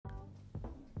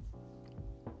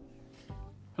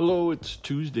Hello, it's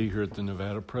Tuesday here at the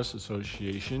Nevada Press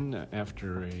Association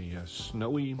after a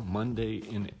snowy Monday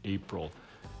in April.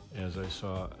 As I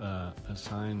saw a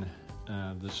sign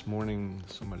this morning,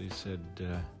 somebody said,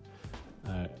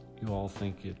 you all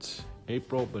think it's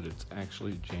April, but it's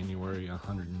actually January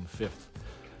 105th.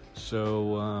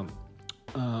 So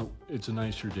it's a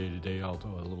nicer day today,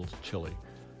 although a little chilly.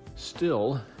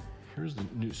 Still, here's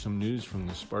some news from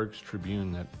the Sparks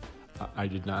Tribune that I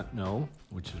did not know,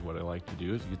 which is what I like to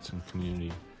do, is get some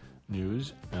community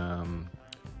news,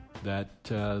 that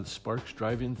Sparks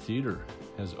Drive-In Theater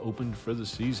has opened for the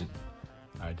season.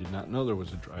 I did not know there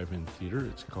was a drive-in theater.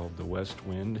 It's called the West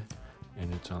Wind,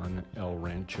 and it's on El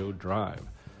Rancho Drive.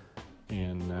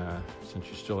 And since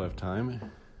you still have time,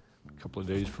 a couple of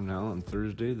days from now on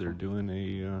Thursday, they're doing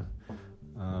a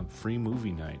free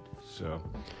movie night. So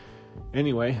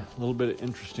anyway, a little bit of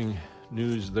interesting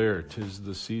news there. 'Tis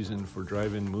the season for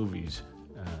drive-in movies,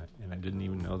 and I didn't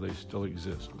even know they still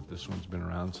exist, but this one's been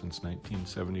around since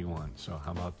 1971, so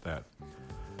how about that?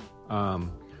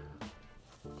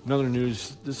 Another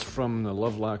news, this from the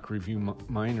Lovelock Review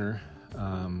Minor.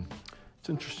 It's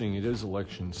interesting, it is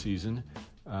election season,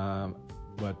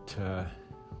 but the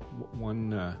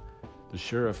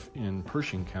sheriff in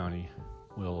Pershing County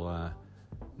will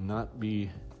not be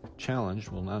challenged,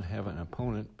 will not have an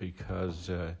opponent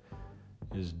because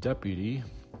his deputy,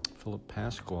 Philip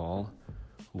Pasquale,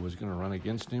 who was going to run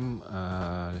against him,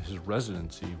 his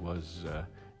residency was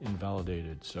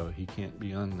invalidated, so he can't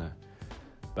be on the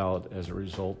ballot. As a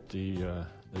result, the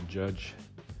judge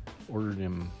ordered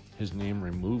his name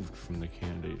removed from the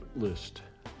candidate list.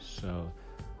 So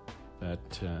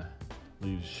that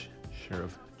leaves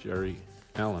Sheriff Jerry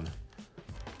Allen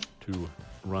to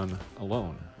run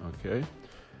alone, okay?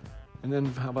 And then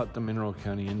how about the Mineral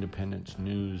County Independence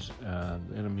News?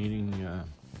 They had a meeting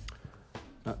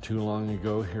not too long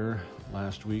ago here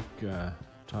last week,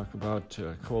 talk about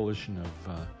a coalition of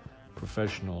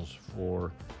professionals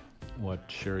for what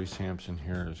Sherry Sampson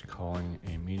here is calling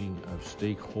a meeting of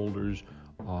stakeholders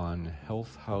on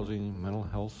health, housing, mental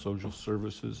health, social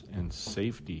services, and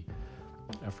safety,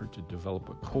 effort to develop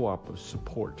a co-op of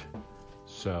support.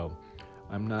 So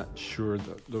I'm not sure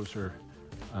that those are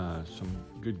some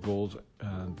good goals.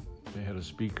 They had a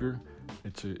speaker.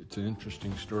 It's an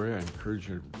interesting story. I encourage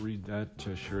you to read that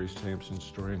Sherry Sampson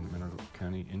story in the Mineral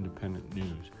County Independent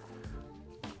News.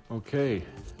 Okay,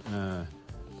 the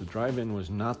drive-in was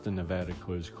not the Nevada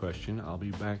quiz question. I'll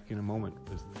be back in a moment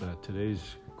with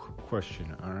today's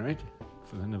question, all right,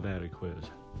 for the Nevada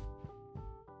quiz.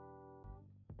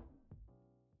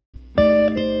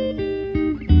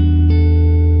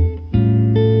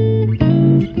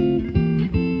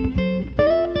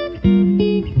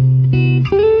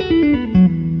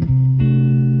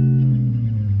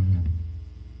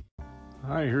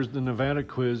 Hi, here's the Nevada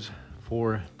quiz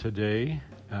for today.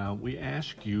 We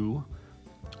ask you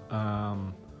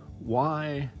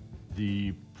why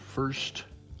the first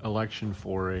election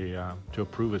for to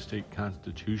approve a state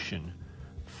constitution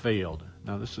failed.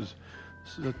 Now, this is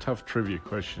a tough trivia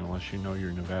question unless you know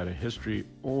your Nevada history,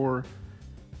 or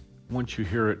once you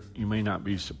hear it, you may not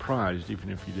be surprised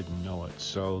even if you didn't know it.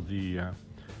 So the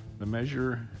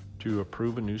measure to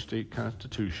approve a new state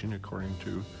constitution, according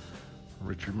to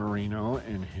Richard Marino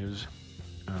in his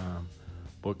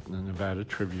book, the Nevada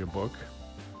Trivia Book,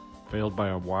 failed by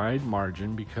a wide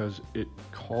margin because it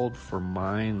called for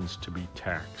mines to be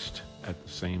taxed at the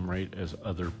same rate as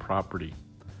other property,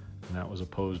 and that was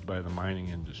opposed by the mining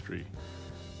industry.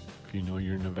 If you know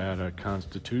your Nevada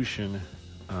Constitution,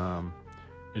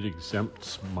 it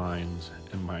exempts mines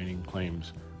and mining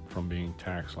claims from being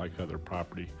taxed like other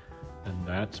property, and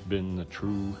that's been the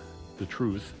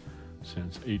truth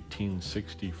since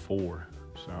 1864.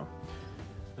 So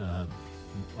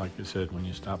like I said, when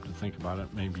you stop to think about it,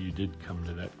 maybe you did come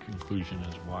to that conclusion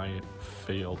as why it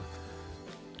failed,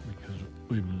 because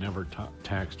we've never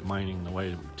taxed mining the way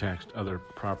we taxed other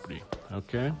property.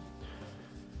 Okay,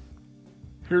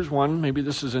 here's one. Maybe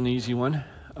this is an easy one.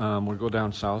 We'll go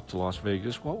down south to Las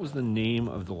Vegas. What was the name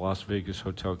of the Las Vegas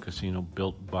Hotel Casino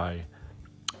built by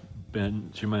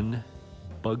Benjamin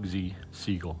Bugsy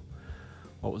Siegel?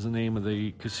 What was the name of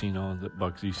the casino that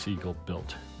Bugsy Siegel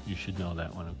built? You should know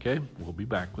that one, okay? We'll be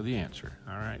back with the answer.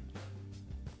 All right.